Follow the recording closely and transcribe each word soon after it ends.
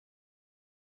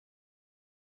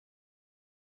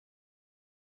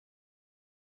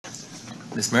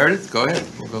Ms. Meredith, go ahead.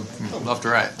 We'll go from left to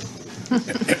right.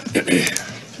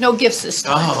 No gifts this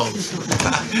time. Oh,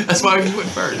 that's why you went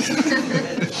first.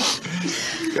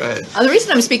 Go ahead. The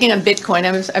reason I'm speaking on Bitcoin,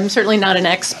 I'm certainly not an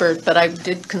expert, but I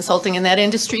did consulting in that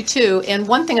industry too. And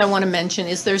one thing I want to mention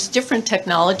is there's different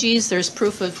technologies. There's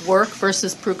proof of work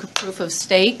versus proof of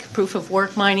stake. Proof of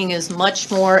work mining is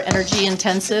much more energy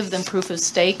intensive than proof of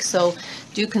stake. So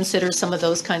do consider some of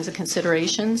those kinds of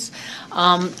considerations.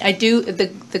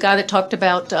 The guy that talked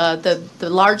about the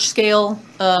large scale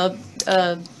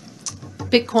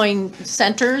Bitcoin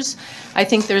centers, I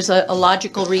think there's a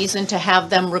logical reason to have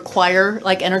them require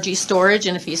like energy storage,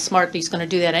 and if he's smart, he's going to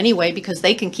do that anyway because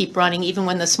they can keep running even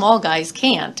when the small guys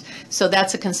can't. So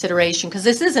that's a consideration because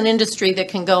this is an industry that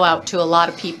can go out to a lot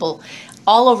of people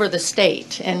all over the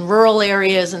state and rural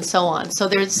areas and so on. So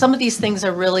there's some of these things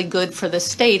are really good for the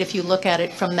state if you look at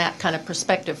it from that kind of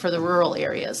perspective for the rural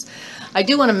areas. I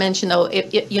do want to mention though,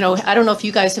 I don't know if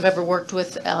you guys have ever worked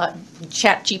with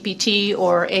ChatGPT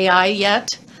or AI yet.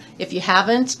 If you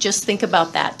haven't, just think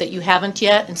about that you haven't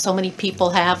yet, and so many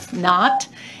people have not.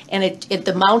 And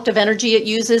the amount of energy it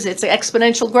uses, it's an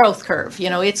exponential growth curve.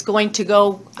 It's going to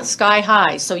go sky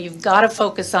high. So you've got to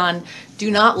focus on,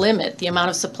 do not limit the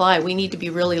amount of supply. We need to be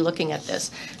really looking at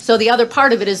this. So the other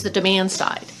part of it is the demand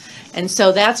side. And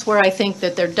so that's where I think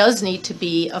that there does need to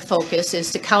be a focus, is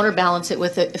to counterbalance it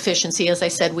with efficiency. As I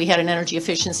said, we had an energy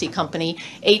efficiency company.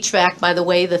 HVAC, by the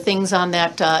way, the things on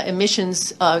that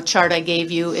emissions chart I gave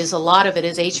you, is a lot of it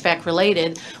is HVAC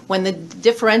related. When the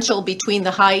differential between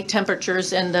the high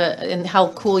temperatures and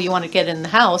how cool you want to get in the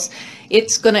house,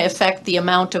 it's going to affect the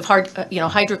amount of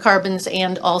hydrocarbons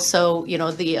and also,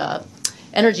 the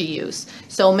energy use.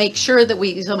 So make sure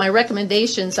that so my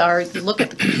recommendations are look at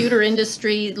the computer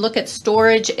industry, look at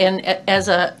storage, and as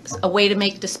a way to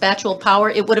make dispatchable power.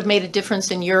 It would have made a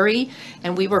difference in Uri,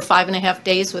 and we were 5.5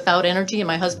 days without energy, and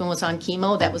my husband was on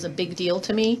chemo. That was a big deal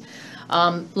to me.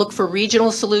 Look for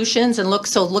regional solutions and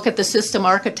look at the system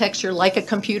architecture like a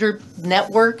computer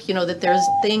network, that there's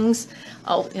things.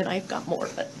 Oh, and I've got more,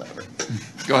 but whatever.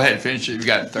 Go ahead, finish it. You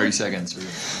got 30 seconds.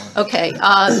 Okay.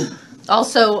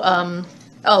 Also,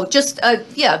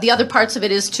 the other parts of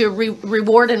it is to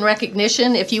reward and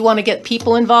recognition. If you want to get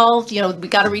people involved, we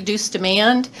got to reduce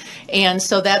demand. And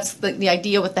so that's the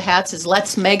idea with the hats is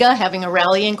let's mega, having a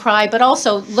rallying cry, but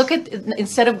also look at,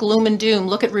 instead of gloom and doom,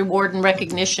 look at reward and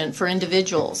recognition for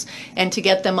individuals and to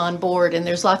get them on board. And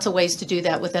there's lots of ways to do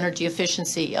that with energy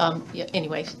efficiency. And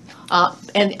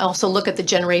also look at the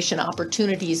generation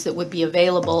opportunities that would be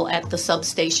available at the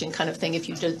substation kind of thing if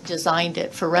you designed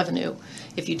it for revenue,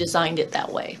 if you designed it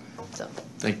that way. So.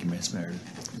 Thank you, Ms.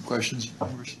 Meredith. Questions?